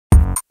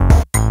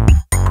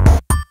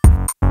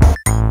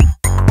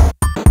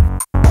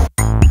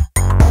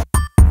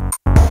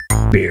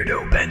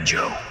Beardo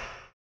Benjo.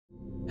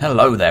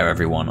 Hello there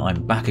everyone,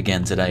 I'm back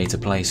again today to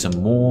play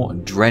some more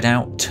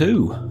Dreadout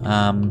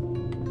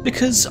 2,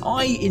 because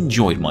I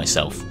enjoyed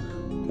myself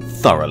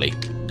thoroughly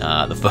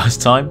the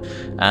first time,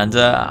 and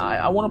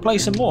I want to play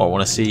some more. I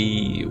want to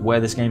see where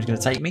this game's going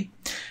to take me.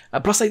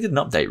 Plus they did an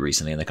update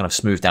recently and they kind of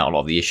smoothed out a lot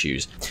of the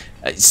issues.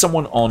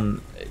 Someone on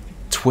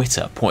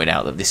Twitter pointed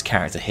out that this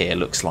character here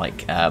looks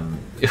like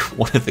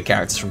one of the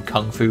characters from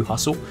Kung Fu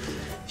Hustle.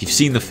 If you've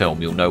seen the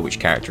film, you'll know which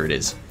character it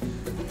is.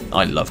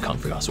 I love Kung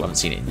Fu Hustle, I haven't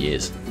seen it in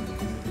years.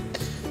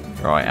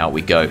 Right, out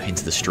we go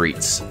into the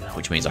streets,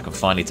 which means I can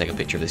finally take a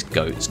picture of this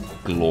goat's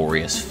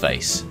glorious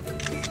face.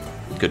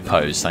 Good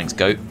pose, thanks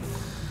goat.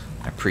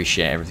 I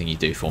appreciate everything you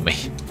do for me.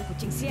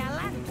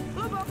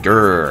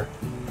 Grrr.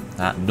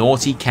 That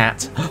naughty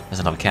cat.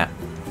 There's another cat.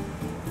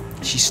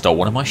 She stole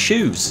one of my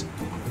shoes.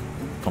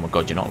 Oh my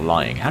god, you're not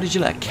lying. How did you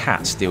let a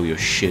cat steal your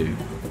shoe?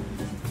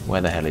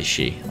 Where the hell is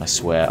she? I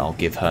swear I'll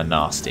give her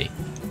nasty.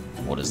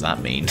 What does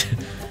that mean?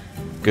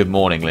 Good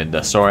morning,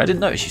 Linda. Sorry, I didn't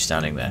notice you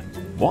standing there.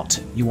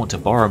 What? You want to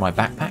borrow my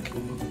backpack?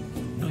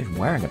 I'm not even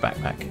wearing a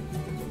backpack.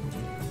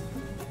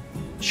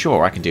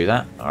 Sure, I can do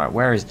that. Alright,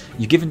 where is...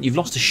 You've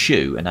lost a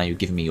shoe, and now you're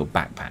giving me your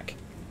backpack.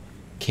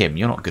 Kim,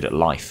 you're not good at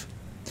life.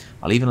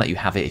 I'll even let you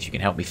have it if you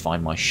can help me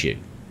find my shoe.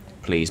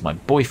 Please, my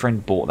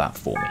boyfriend bought that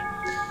for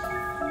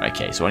me.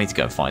 Okay, so I need to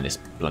go and find this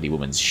bloody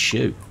woman's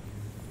shoe.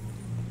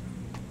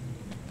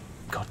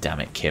 God damn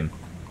it, Kim.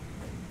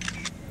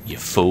 You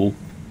fool.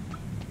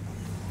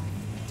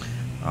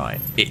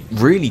 Right, it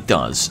really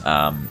does.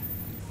 I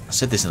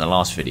said this in the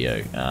last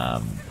video.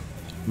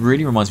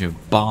 Really reminds me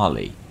of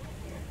Bali.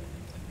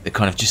 The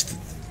kind of just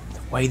the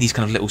way these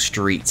kind of little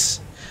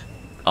streets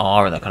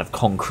are, and that kind of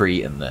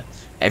concrete, and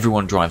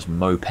everyone drives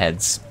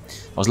mopeds.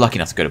 I was lucky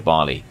enough to go to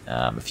Bali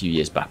a few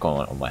years back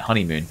on my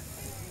honeymoon.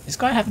 Does this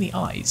guy have any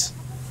eyes?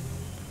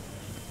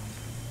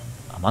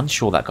 I'm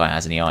unsure that guy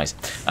has any eyes.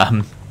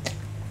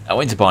 I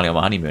went to Bali on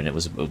my honeymoon. It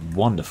was a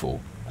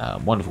wonderful,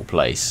 wonderful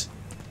place.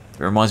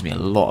 It reminds me a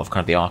lot of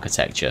kind of the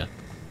architecture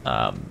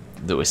that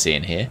we're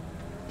seeing here.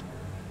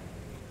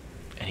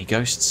 Any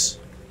ghosts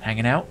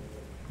hanging out?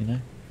 You know.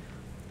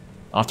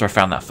 After I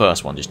found that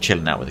first one, just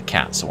chilling out with the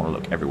cats, I want to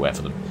look everywhere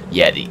for them.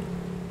 Yeah, the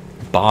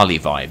Bali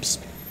vibes.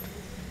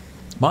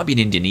 Might be an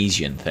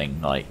Indonesian thing,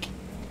 like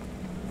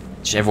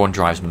just everyone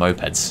drives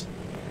mopeds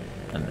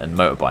and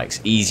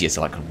motorbikes. Easier to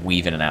like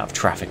weave in and out of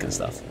traffic and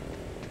stuff.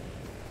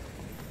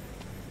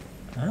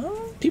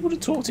 People to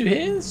talk to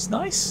here. It's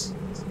nice.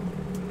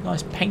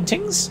 Nice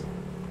paintings.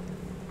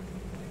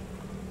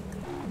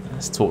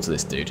 Let's talk to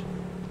this dude.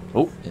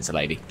 Oh, it's a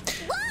lady.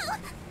 Whoa!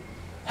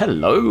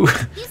 Hello. You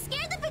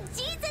scared the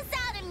bejesus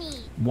out of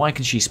me. Why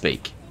can she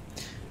speak?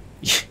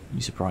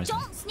 You surprised me.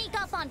 Don't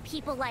sneak up on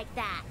people like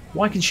that.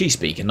 Why can she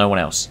speak and no one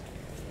else?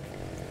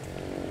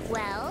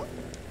 Well,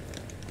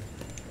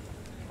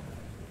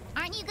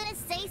 aren't you gonna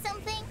say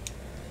something?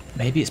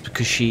 Maybe it's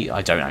because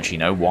I don't actually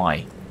know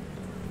why.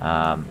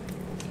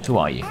 Who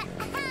are you?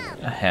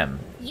 Ahem.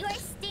 You're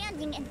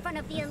standing in front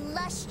of the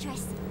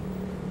illustrious,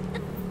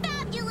 the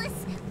fabulous,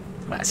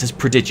 Well, it says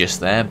prodigious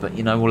there, but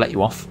you know, we'll let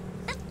you off.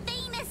 the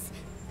famous,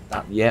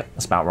 Yeah,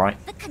 that's about right.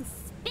 the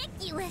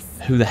conspicuous,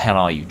 Who the hell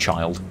are you,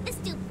 child? the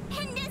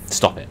stupendous,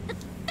 Stop it. the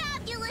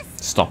fabulous,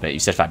 Stop it. You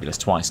said fabulous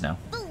twice now.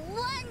 the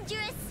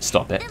wondrous,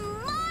 Stop it. the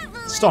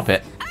marvelous, Stop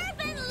it.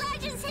 urban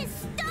legends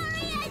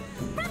historian,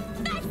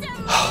 Professor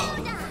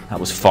Rhoda. That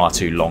was far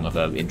too long of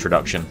an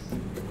introduction.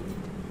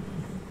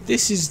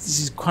 This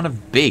is kind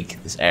of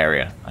big, this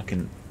area. I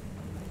can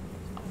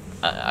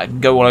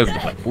go all over the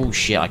place. Oh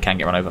shit, I can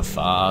get run over.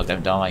 Fuck,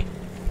 don't die.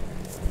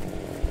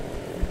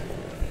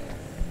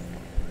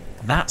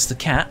 That's the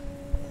cat.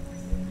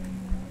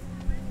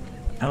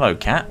 Hello,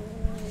 cat.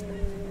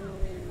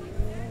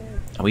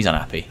 Oh, he's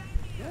unhappy.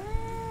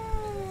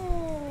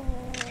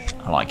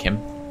 I like him.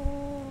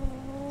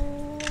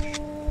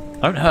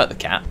 Don't hurt the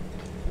cat.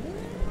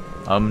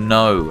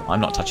 No, I'm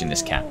not touching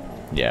this cat.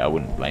 Yeah, I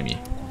wouldn't blame you.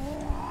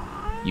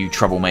 You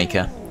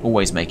troublemaker,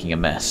 always making a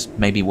mess.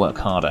 Maybe work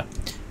harder.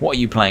 What are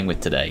you playing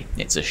with today?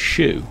 It's a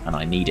shoe, and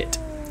I need it.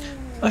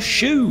 A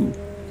shoe!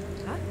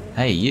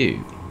 Hey,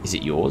 you. Is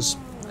it yours?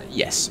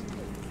 Yes.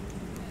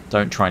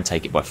 Don't try and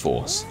take it by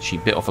force. She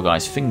bit off a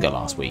guy's finger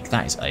last week.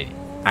 That is an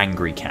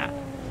angry cat.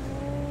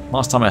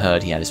 Last time I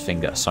heard, he had his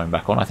finger sewn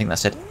back on. I think that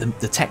said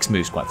the text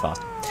moves quite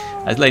fast.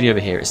 This lady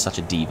over here is such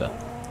a diva.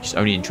 She's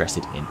only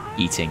interested in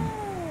eating...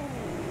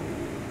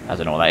 I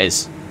don't know what that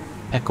is.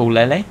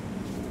 Pecolele?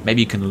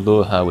 Maybe you can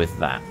lure her with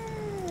that.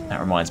 That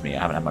reminds me,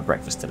 I haven't had my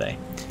breakfast today.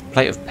 A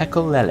plate of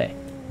pecolele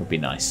would be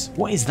nice.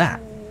 What is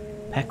that?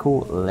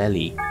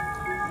 Pecolele.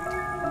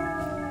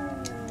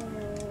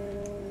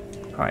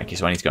 Alright, okay,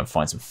 so I need to go and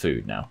find some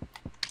food now.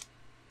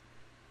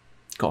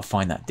 Gotta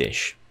find that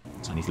dish.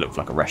 So I need to look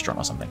for like a restaurant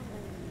or something.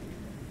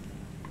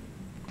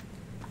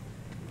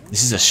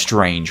 This is a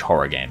strange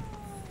horror game.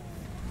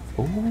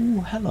 Oh,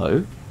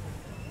 hello.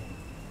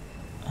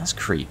 That's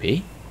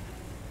creepy.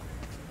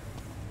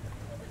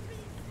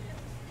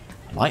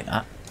 I like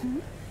that.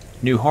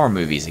 New horror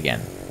movies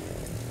again.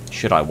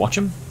 Should I watch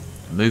them?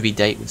 A movie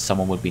date with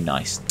someone would be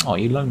nice. Oh, are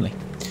you lonely?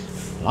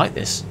 I like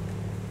this.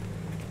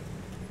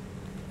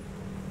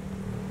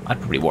 I'd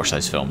probably watch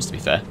those films, to be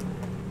fair.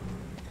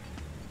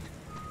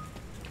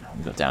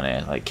 We've got down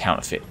here, like,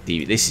 counterfeit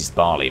DVD. This is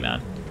Bali,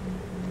 man.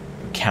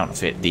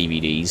 Counterfeit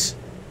DVDs.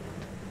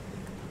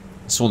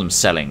 I saw them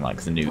selling,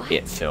 like, the new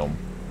It film.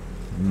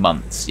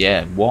 Months.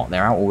 Yeah, what?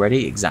 They're out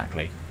already?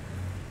 Exactly.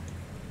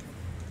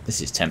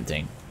 This is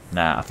tempting.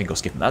 Nah, I think I'll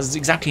skip them. That's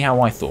exactly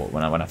how I thought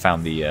when I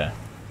found the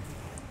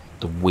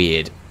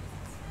weird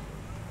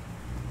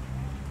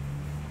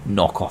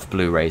knockoff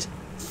Blu-rays.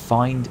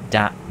 Find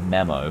that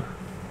memo.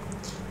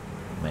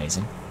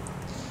 Amazing.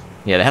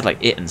 Yeah, they had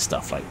like It and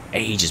stuff like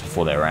ages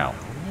before they were out.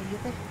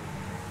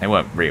 They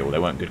weren't real. They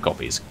weren't good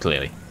copies,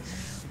 clearly.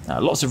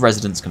 Lots of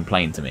residents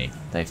complained to me.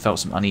 They felt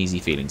some uneasy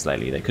feelings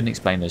lately. They couldn't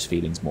explain those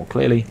feelings more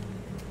clearly.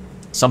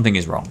 Something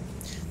is wrong.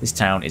 This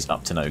town is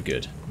up to no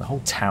good. The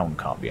whole town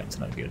can't be up to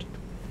no good.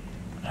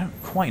 I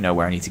don't quite know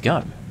where I need to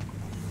go.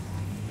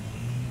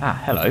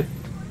 Ah, hello.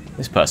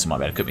 This person might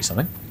be able to cook me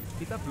something.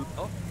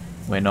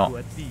 We're not.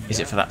 Is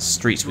it for that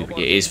street sweeper?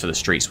 It is for the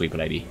street sweeper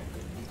lady.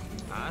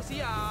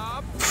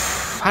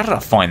 How did I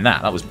find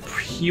that? That was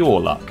pure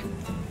luck.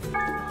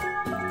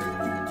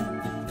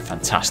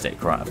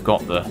 Fantastic. Right, I've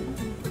got the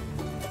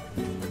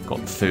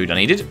food I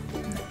needed.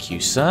 Thank you,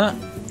 sir.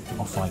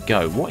 Off I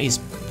go. What is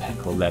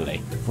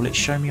pecolele? Will it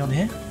show me on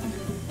here?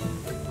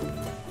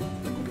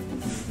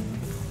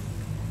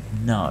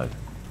 No.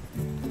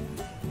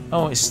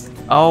 Oh,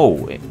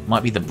 it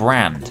might be the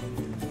brand.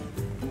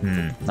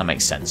 That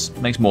makes sense.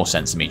 Makes more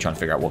sense to me trying to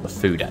figure out what the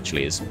food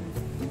actually is.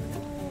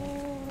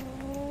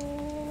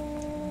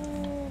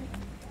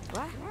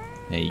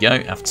 There you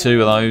go. Have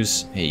 2 of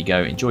those. Here you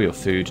go. Enjoy your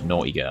food,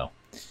 naughty girl.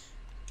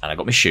 And I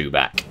got my shoe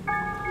back.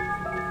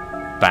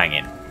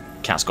 Banging.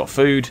 Cat's got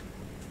food.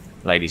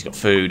 Lady's got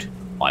food.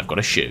 I've got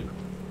a shoe.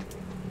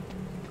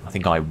 I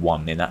think I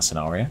won in that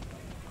scenario.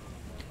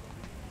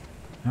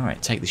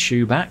 Alright, take the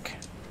shoe back.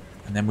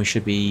 And then we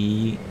should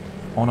be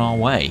on our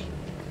way.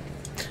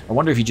 I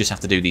wonder if you just have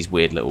to do these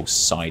weird little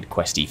side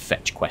questy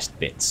fetch quest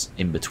bits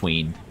in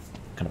between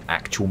kind of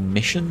actual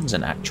missions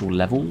and actual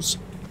levels.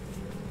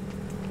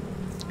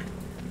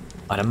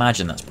 I'd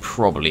imagine that's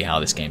probably how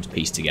this game's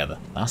pieced together.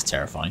 That's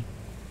terrifying.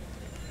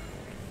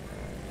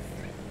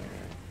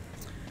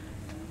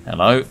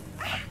 Hello.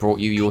 I brought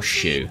you your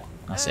shoe.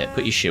 That's it.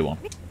 Put your shoe on.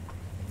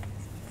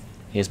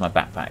 Here's my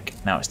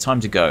backpack. Now it's time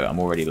to go. I'm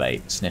already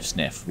late. Sniff,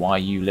 sniff. Why,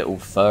 you little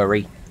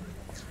furry?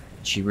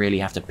 Did you really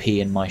have to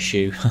pee in my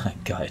shoe?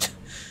 Good.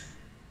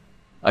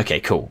 Okay,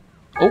 cool.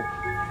 Oh.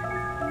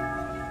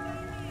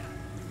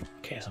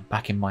 Okay, so I'm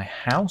back in my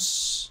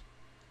house.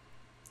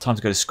 Time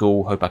to go to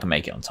school. Hope I can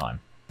make it on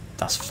time.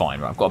 That's fine.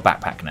 Right, I've got a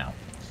backpack now.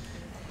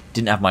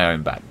 Didn't have my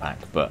own backpack,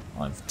 but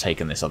I've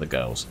taken this other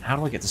girl's. How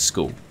do I get to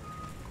school?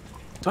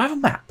 Do I have a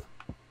map?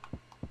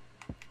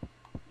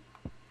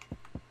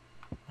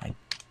 I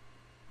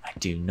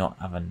do not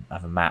have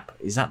a map.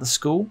 Is that the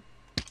school?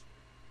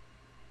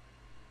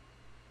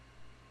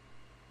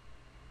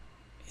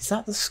 Is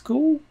that the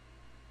school?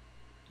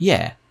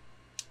 Yeah.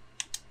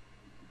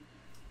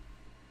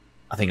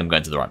 I think I'm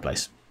going to the right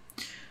place.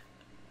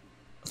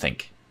 I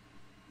think.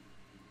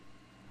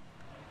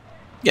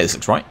 Yeah, this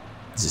looks right.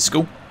 This is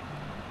school.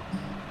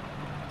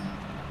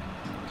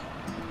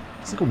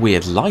 It's like a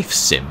weird life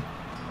sim.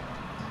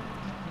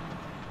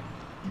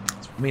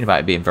 That's what I mean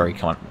about it being very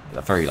kind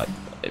of, very like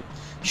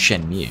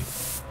Shenmue.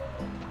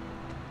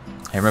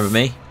 Hey, remember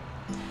me?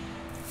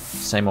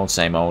 Same old,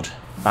 same old.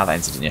 About that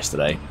incident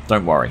yesterday.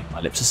 Don't worry, my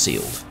lips are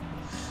sealed.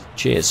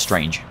 Cheers,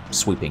 strange,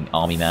 sweeping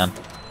army man.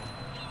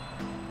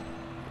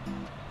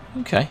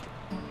 Okay.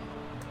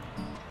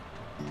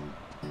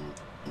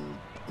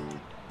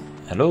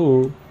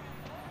 Hello.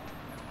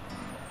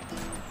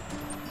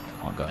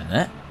 Can't go in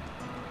there.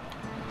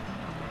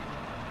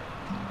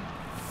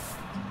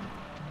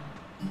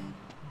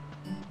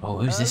 Oh,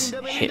 who's this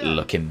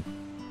Hitler-looking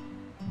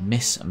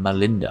Miss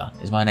Melinda?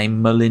 Is my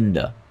name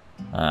Melinda?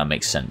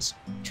 Makes sense.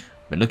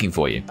 Been looking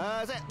for you.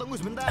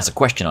 As a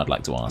question I'd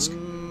like to ask.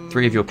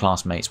 3 of your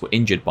classmates were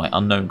injured by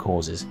unknown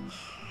causes.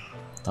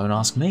 Don't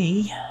ask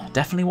me.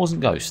 Definitely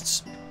wasn't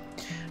ghosts.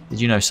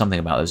 Did you know something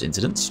about those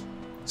incidents?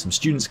 Some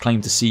students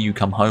claimed to see you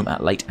come home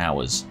at late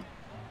hours.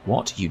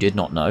 What? You did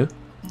not know?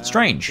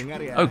 Strange.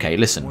 Okay,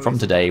 listen. From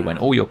today, when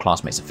all your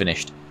classmates are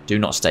finished, do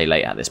not stay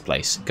late at this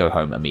place. Go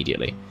home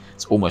immediately.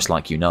 It's almost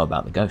like you know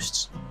about the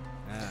ghosts.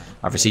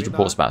 I've received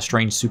reports about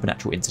strange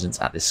supernatural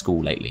incidents at this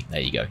school lately.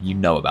 There you go. You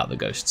know about the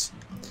ghosts.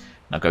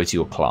 Now go to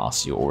your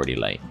class. You're already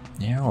late.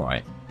 Yeah,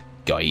 alright.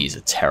 Guy, he's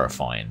a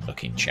terrifying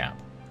looking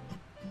chap.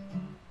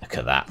 Look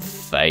at that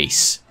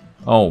face.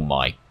 Oh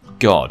my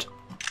god.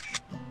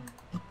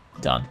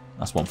 Done.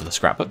 That's one for the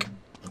scrapbook.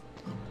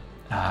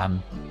 How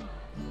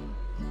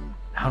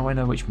do I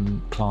know which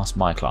class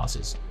my class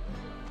is?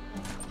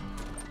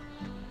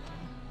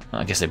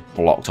 I guess they've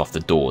blocked off the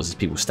doors. There's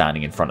people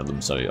standing in front of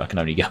them, so I can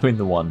only go in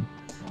the one.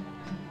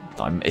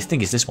 I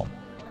think it's this one.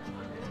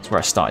 It's where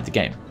I started the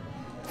game.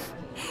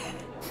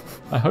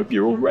 I hope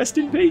you all rest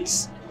in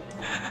peace.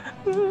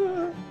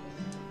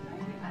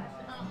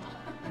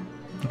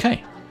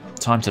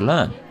 time to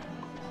learn.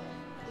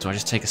 Do I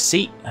just take a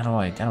seat? How do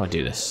I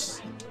do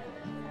this?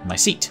 My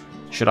seat.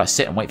 Should I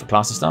sit and wait for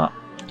class to start?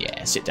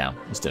 Yeah, sit down.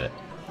 Let's do it.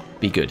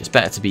 Be good. It's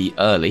better to be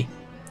early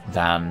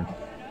than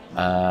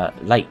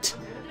late.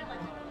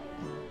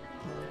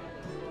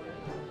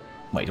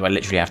 Wait, do I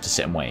literally have to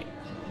sit and wait?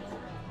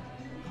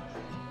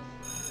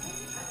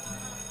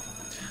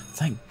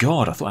 Thank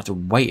God, I thought I had to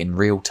wait in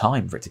real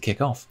time for it to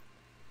kick off.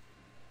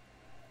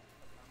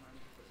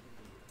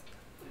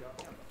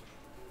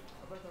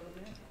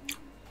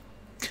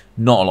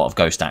 Not a lot of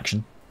ghost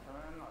action.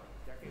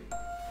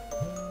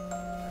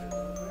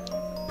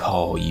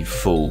 Oh, you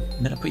fool.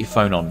 No, put your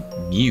phone on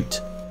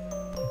mute.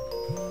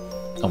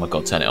 Oh my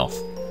God, turn it off.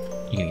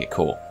 You're going to get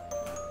caught.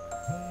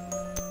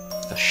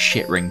 A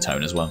shit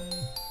ringtone as well.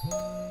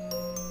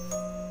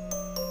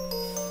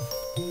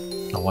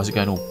 Oh, why is it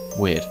going all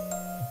weird?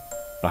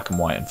 Black and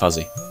white and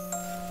fuzzy.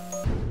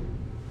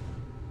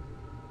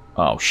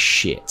 Oh,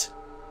 shit.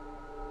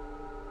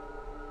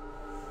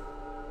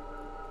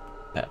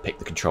 Better pick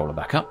the controller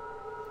back up.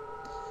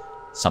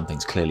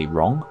 Something's clearly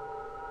wrong.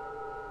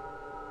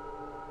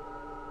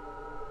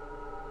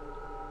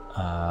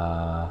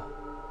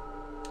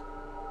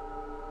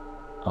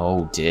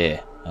 Oh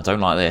dear. I don't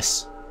like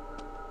this.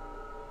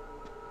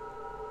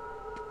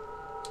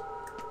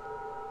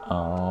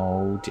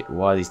 Oh dear.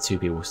 Why are these two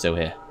people still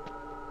here?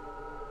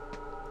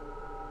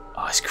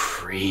 Oh, it's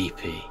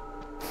creepy.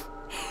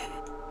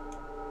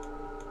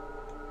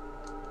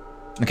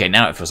 Okay,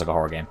 now it feels like a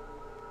horror game.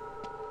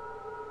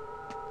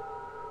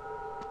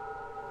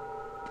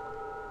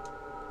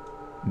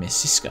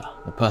 Miss Siska,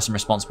 the person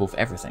responsible for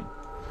everything.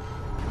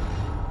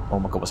 Oh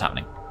my God, what's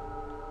happening?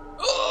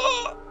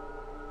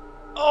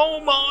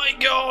 Oh my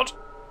God!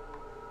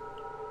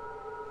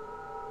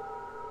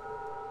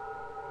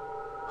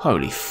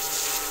 Holy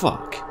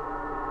fuck.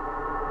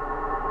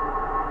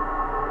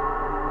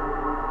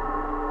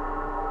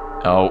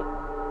 Oh.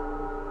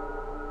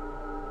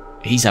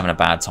 He's having a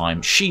bad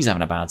time. She's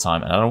having a bad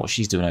time. And I don't know what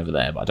she's doing over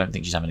there, but I don't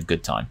think she's having a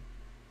good time.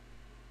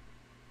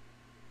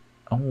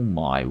 Oh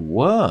my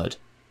word.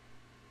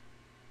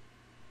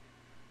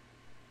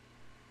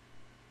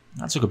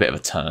 That took a bit of a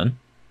turn.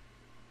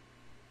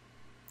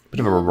 Bit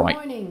of a right.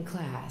 Good morning,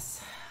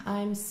 class.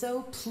 I'm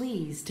so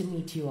pleased to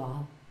meet you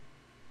all.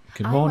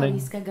 Good morning. I'm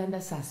Mariska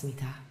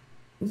Gandasasmita.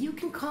 You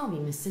can call me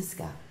Miss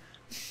Siska.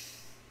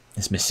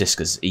 It's Miss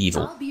Siska's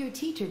evil. I'll be your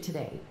teacher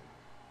today.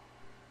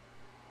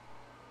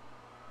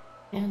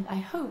 And I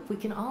hope we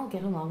can all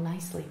get along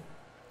nicely.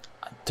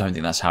 I don't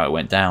think that's how it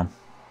went down.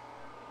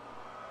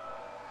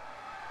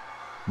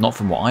 Not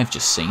from what I've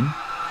just seen.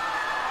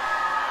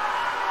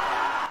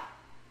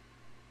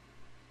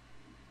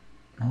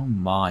 Oh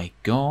my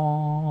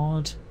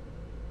God.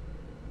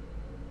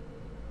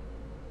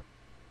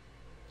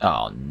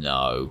 Oh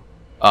no.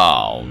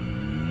 Oh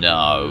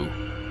no.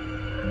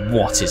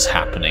 What is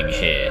happening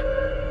here?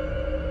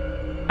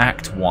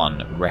 Act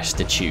 1,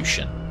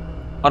 Restitution.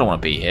 I don't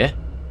want to be here.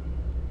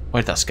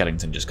 Where did that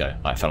skeleton just go?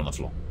 Oh, I fell on the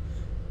floor.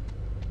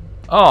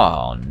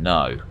 Oh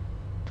no.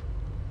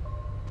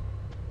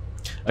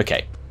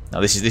 Okay.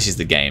 Now this is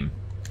the game.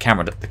 The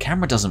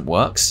camera doesn't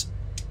work.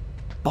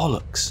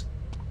 Bollocks.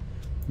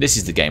 This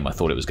is the game I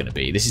thought it was going to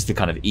be. This is the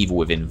kind of Evil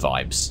Within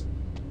vibes.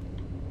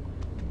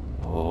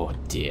 Oh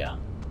dear.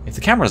 If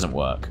the camera doesn't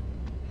work,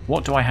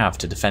 what do I have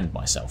to defend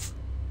myself?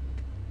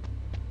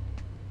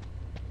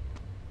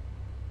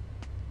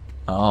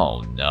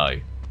 Oh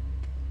no.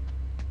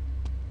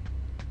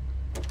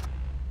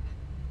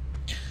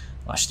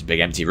 That's just a big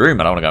empty room.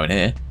 I don't want to go in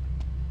here.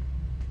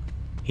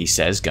 He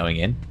says, going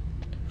in.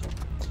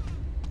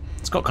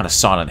 It's got kind of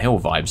Silent Hill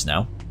vibes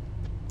now.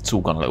 It's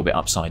all gone a little bit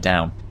upside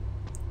down.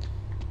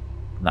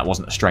 And that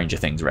wasn't a Stranger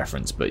Things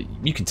reference, but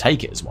you can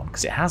take it as one,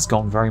 because it has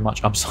gone very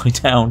much upside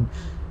down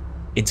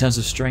in terms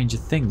of Stranger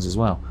Things as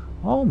well.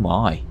 Oh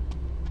my.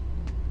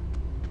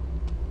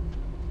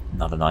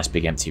 Another nice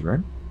big empty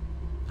room.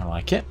 I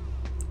like it.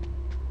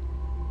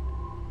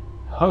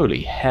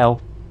 Holy hell.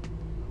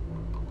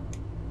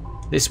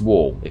 This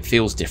wall, it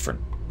feels different.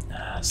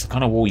 It's the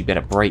kind of wall you better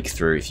break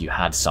through if you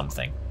had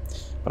something.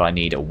 But I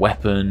need a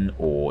weapon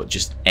or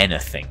just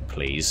anything,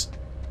 please.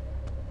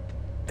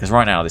 Because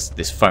right now,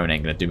 this phone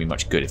ain't going to do me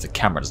much good if the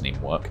camera doesn't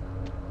even work.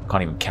 I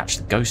can't even catch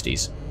the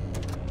ghosties.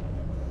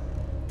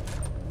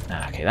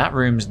 Okay, that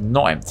room's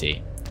not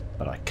empty,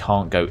 but I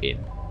can't go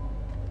in.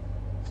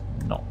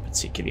 Not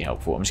particularly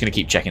helpful. I'm just going to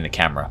keep checking the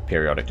camera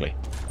periodically.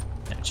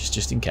 Yeah,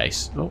 just in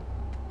case. Oh.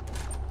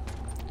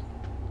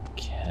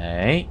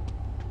 Okay.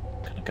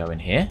 Gonna go in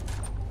here.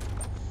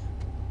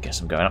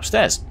 Guess I'm going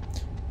upstairs.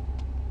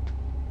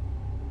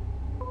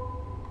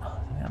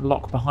 That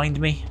lock behind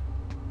me.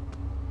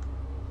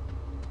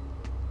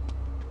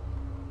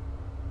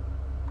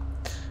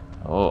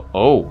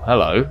 Oh,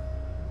 hello.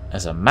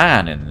 There's a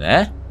man in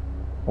there.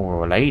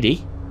 Or a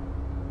lady.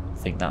 I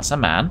think that's a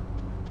man.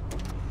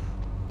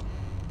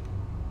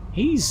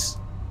 He's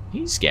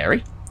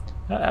scary.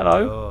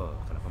 Hello.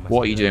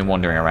 What are you doing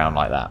wandering around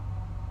like that?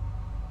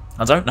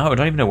 I don't know. I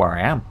don't even know where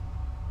I am.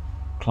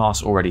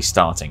 Class already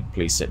starting.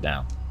 Please sit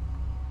down.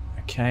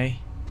 Okay.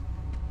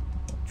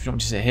 Do you want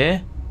me to sit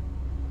here?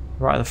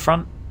 Right at the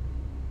front?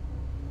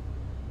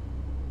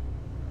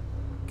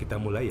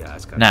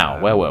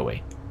 Now, where were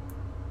we?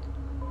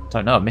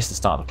 Don't know, I missed the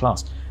start of the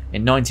class.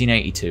 In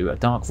 1982, a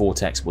dark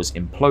vortex was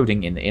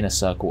imploding in the inner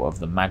circle of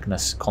the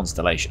Magnus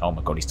constellation. Oh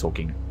my god, he's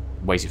talking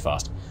way too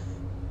fast.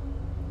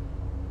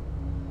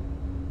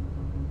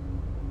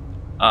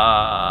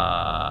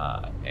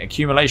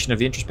 Accumulation of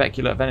the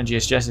intraspecular of energy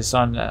suggests the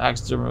sun.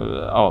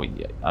 Oh,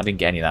 yeah, I didn't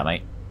get any of that,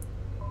 mate.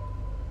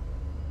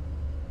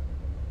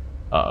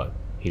 Uh-oh.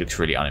 He looks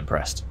really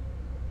unimpressed.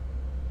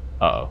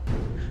 Uh-oh.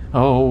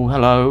 Oh,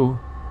 hello.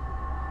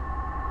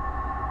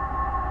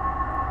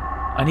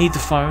 I need the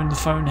phone. The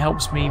phone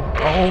helps me.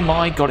 Oh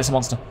my god, it's a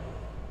monster.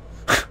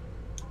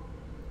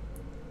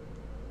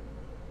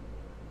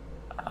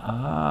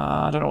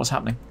 I don't know what's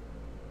happening.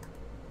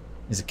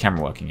 Is the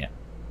camera working yet?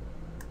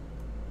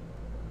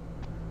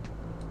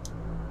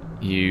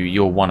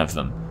 You're one of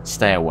them.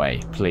 Stay away,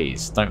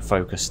 please. Don't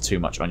focus too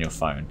much on your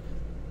phone.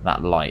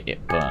 That light,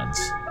 it burns.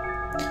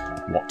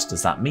 What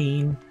does that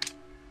mean?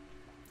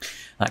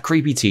 That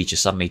creepy teacher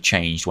suddenly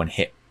changed when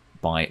hit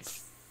by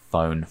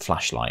phone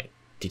flashlight.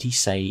 Did he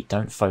say,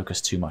 don't focus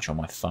too much on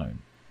my phone?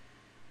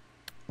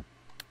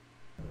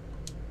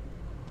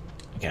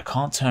 Okay, I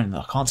can't turn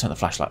the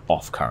flashlight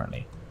off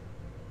currently.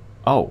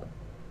 Oh.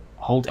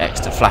 Hold X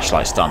to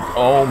flashlight stun.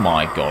 Oh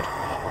my god.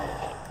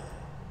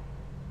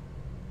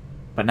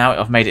 But now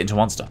I've made it into a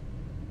monster.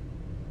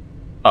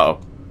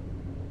 Uh-oh.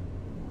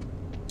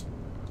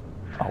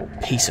 Oh,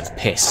 piece of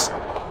piss.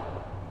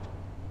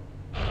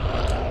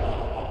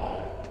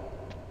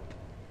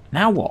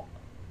 Now what?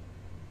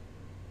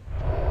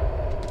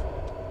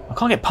 I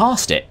can't get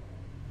past it.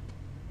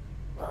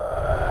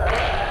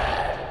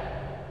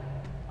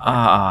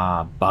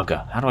 Ah,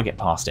 bugger. How do I get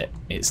past it?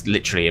 It's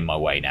literally in my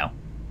way now.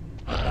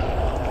 Do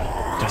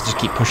I have to just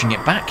keep pushing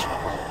it back?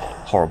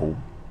 Horrible,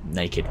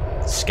 naked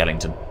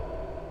skeleton.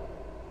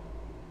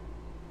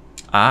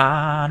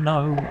 Ah,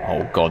 no.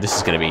 Oh, God, this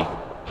is going to be...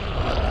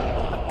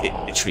 It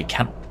literally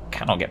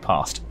cannot get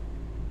past.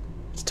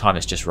 The time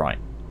is just right.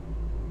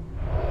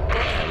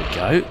 There we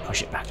go.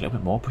 Push it back a little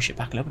bit more. Push it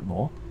back a little bit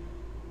more.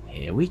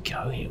 Here we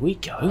go. Here we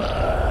go.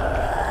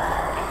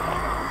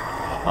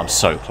 I'm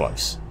so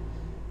close.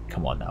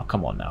 Come on now.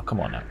 Come on now. Come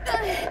on now.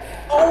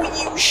 Oh,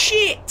 you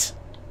shit!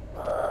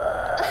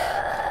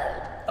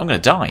 I'm going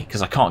to die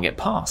because I can't get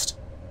past.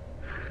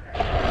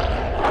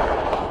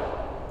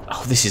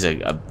 Oh, this is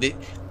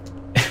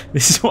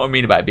this is what I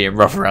mean about being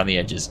rough around the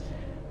edges.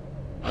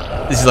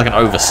 This is like an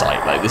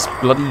oversight. Like, this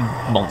bloody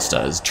monster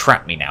has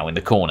trapped me now in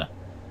the corner.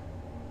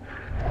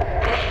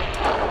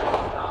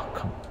 Oh,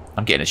 come on.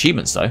 I'm getting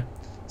achievements though.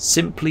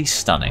 Simply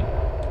stunning.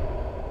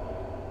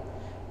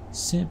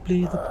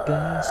 Simply the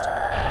best.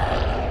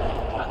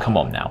 Oh, come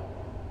on now.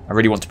 I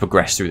really want to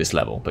progress through this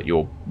level, but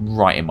you're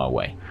right in my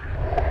way.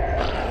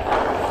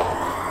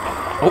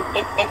 Oh,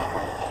 oh, oh.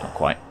 Not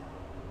quite.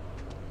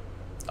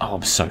 Oh,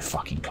 I'm so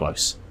fucking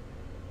close.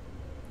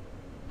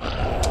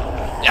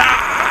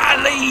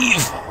 Ah,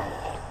 leave!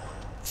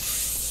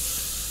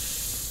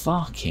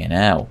 Fucking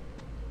hell.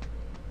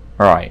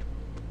 Right.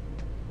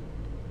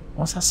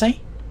 What's that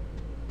say?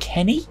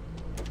 Kenny?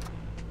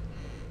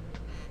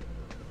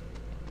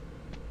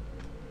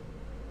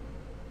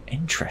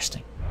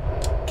 Interesting.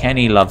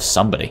 Kenny loves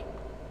somebody.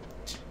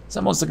 Is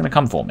that monster going to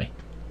come for me?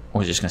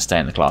 Or is he just going to stay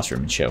in the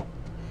classroom and chill?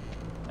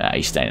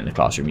 He's staying in the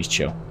classroom, he's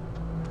chill.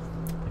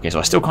 Okay, so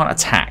I still can't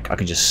attack, I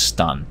can just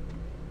stun.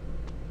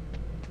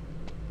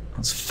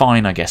 That's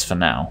fine, I guess, for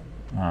now.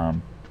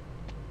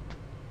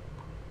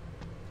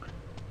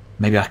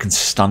 Maybe I can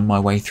stun my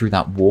way through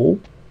that wall?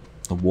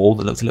 The wall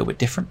that looked a little bit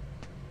different?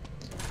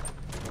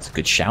 It's a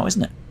good shout,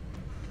 isn't it?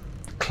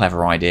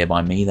 Clever idea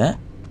by me there.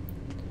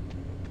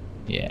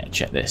 Yeah,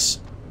 check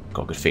this.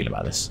 Got a good feeling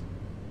about this.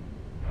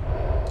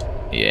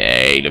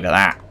 Yay, look at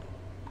that.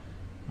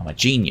 I'm a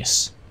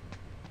genius.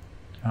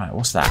 Alright,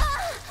 what's that?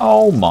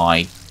 Oh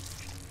my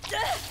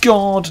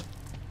god.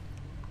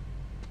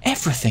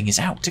 Everything is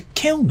out to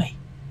kill me.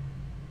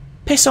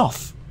 Piss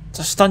off.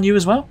 To stun you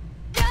as well?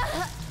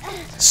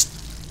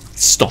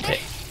 Stop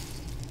it.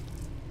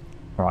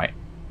 Right.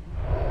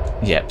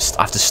 Yep,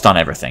 I have to stun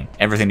everything.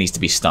 Everything needs to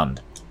be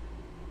stunned.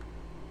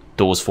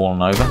 Door's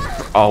fallen over.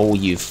 Oh,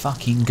 you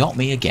fucking got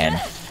me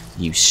again.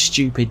 You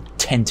stupid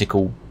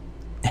tentacle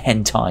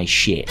hentai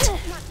shit.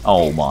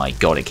 Oh my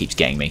god, it keeps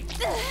getting me.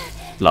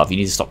 Love, you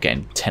need to stop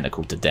getting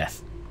tentacled to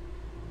death.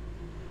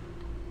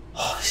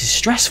 Oh, this is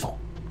stressful.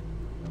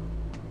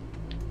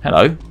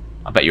 Hello.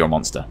 I bet you're a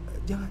monster.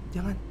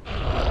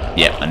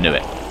 Yep, I knew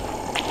it.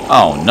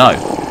 Oh no.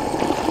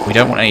 We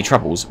don't want any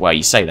troubles. Well,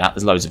 you say that.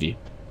 There's loads of you.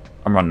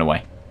 I'm running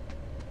away.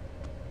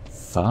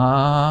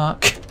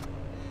 Fuck.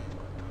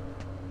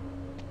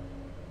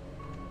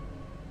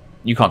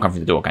 You can't come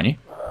through the door, can you?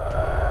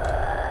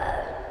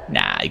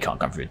 Nah, you can't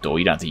come through the door.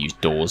 You don't have to use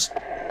doors.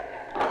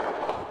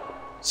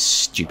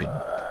 Stupid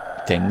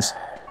things.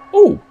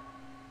 Oh,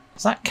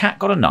 has that cat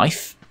got a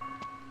knife?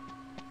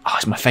 Oh,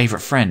 it's my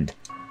favourite friend.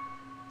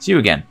 It's you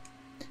again.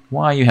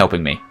 Why are you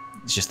helping me?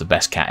 It's just the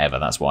best cat ever,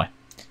 that's why.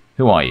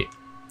 Who are you?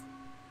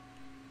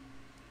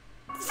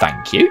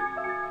 Thank you.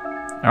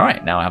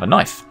 Alright, now I have a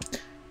knife.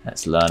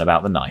 Let's learn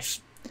about the knife.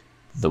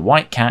 The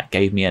white cat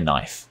gave me a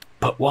knife.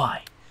 But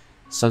why?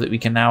 So that we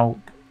can now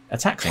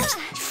attack things.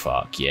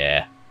 Fuck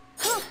yeah.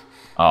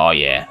 Oh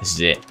yeah, this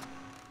is it.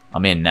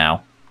 I'm in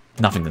now.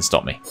 Nothing can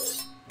stop me.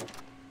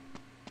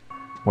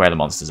 Where are the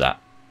monsters at?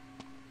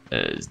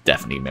 There's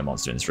definitely going to be a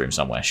monster in this room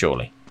somewhere,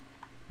 surely.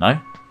 No?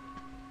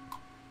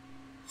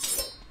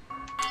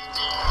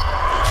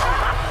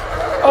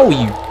 Oh,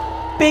 you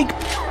big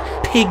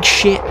pig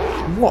shit.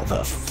 What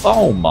the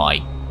oh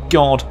my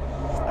god.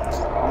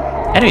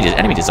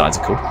 Enemy designs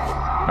are cool.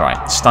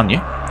 Alright, stun you.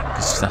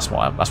 Because that's what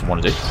I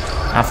want to do.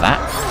 Have that.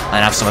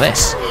 And have some of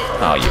this.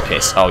 Oh, you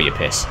piss. Oh, you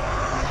piss.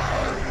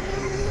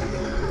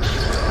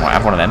 Right,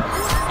 have one of them.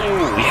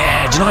 Oh,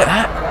 yeah. Do you like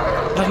that?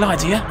 Did I lie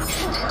to you?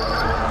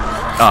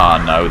 Oh,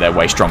 no. They're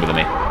way stronger than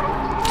me.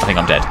 I think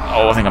I'm dead.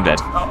 Oh, I think I'm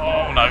dead.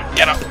 Oh, no.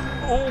 Get up.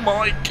 Oh,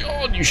 my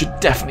God. You should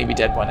definitely be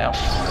dead by now.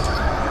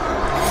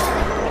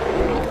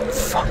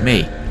 Fuck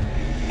me.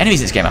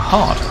 Enemies in this game are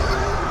hard.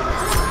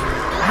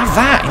 Have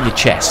that in your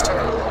chest.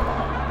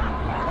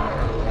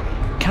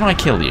 Can I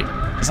kill you?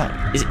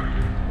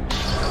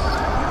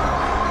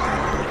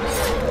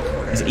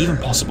 Is it even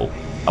possible?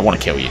 I want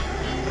to kill you.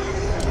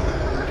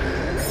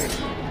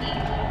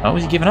 Oh,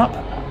 is he giving up?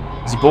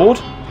 Is he bored?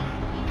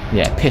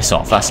 Yeah, piss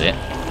off, that's it.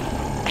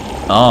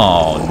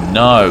 Oh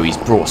no, he's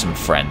brought some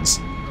friends.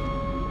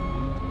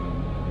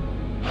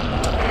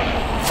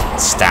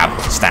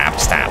 Stab, stab,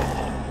 stab.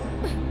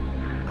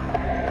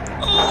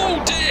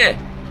 Oh dear!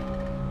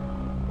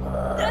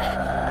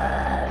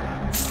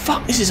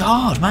 Fuck, this is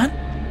hard, man.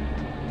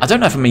 I don't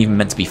know if I'm even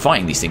meant to be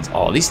fighting these things.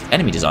 Oh, these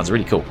enemy designs are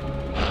really cool.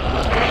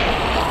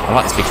 I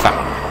like this big fat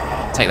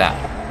one. Take that.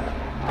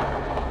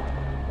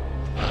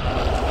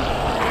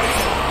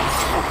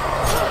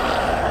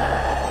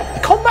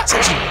 The combat's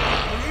actually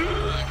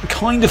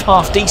kind of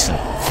half decent.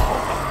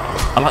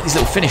 I like these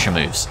little finisher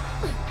moves.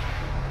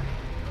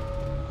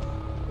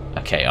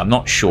 Okay, I'm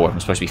not sure if I'm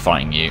supposed to be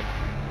fighting you.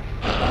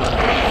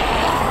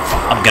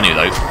 I'm gonna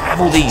though.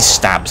 Have all these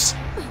stabs.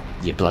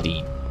 You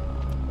bloody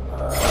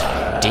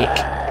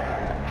dick.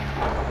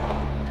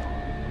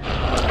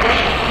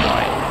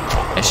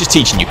 It's just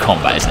teaching you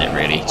combat, isn't it,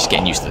 really? Just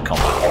getting used to the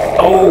combat.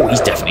 Oh, he's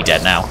definitely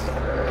dead now.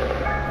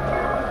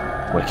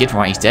 Wicked.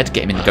 Right, he's dead.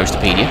 Get him in the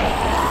Ghostopedia.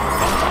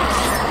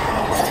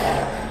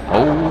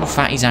 Oh,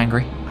 Fatty's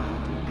angry.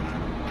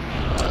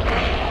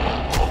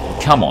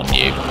 Come on,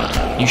 you.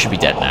 You should be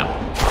dead now.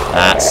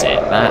 That's it.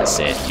 That's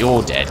it.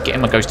 You're dead. Get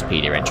him a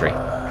Ghostopedia entry.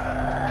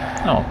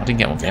 Oh, I didn't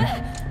get one for him.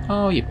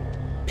 Oh, you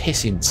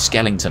pissing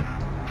skeleton.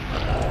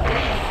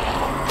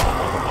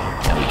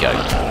 There we go.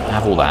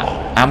 Have all that.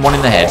 And one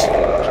in the head.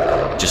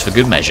 Just for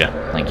good measure.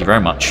 Thank you very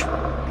much.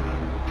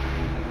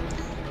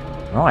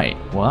 Right,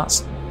 well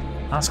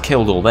that's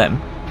killed all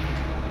them.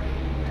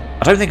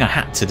 I don't think I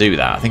had to do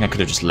that. I think I could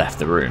have just left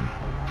the room.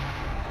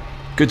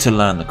 Good to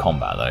learn the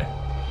combat though.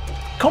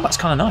 Combat's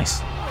kind of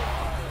nice.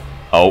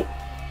 Oh.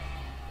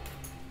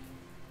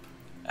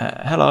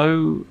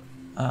 Hello.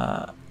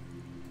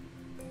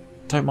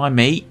 Don't mind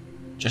me.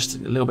 Just a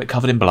little bit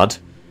covered in blood.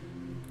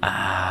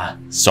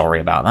 Sorry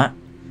about that.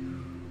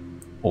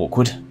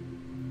 Awkward.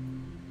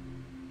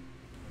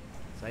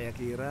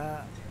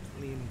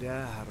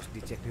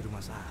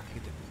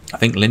 I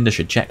think Linda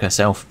should check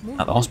herself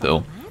at the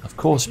hospital. Of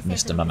course,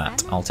 Mr.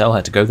 Mamat. I'll tell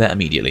her to go there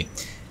immediately.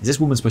 Is this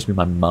woman supposed to be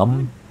my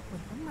mum?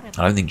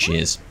 I don't think she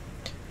is.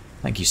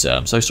 Thank you, sir.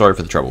 I'm so sorry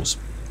for the troubles.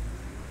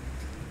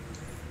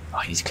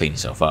 Oh, you need to clean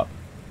yourself up.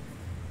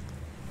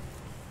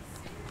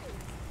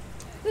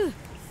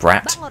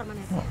 Brat. Oh,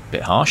 a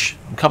bit harsh.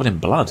 I'm covered in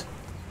blood.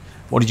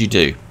 What did you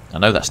do? I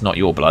know that's not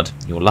your blood.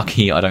 You're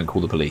lucky I don't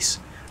call the police.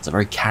 It's a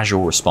very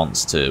casual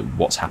response to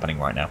what's happening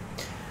right now.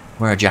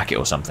 Wear a jacket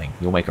or something.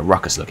 You'll make a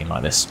ruckus looking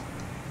like this.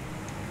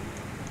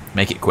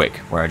 Make it quick.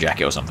 Wear a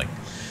jacket or something.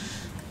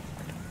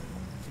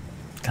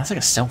 Can I take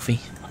a selfie?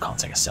 I can't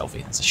take a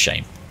selfie. That's a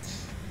shame.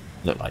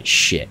 I look like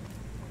shit.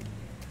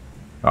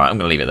 Alright, I'm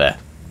going to leave it there.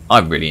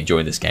 I've really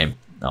enjoyed this game.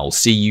 I'll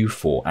see you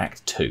for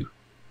Act 2.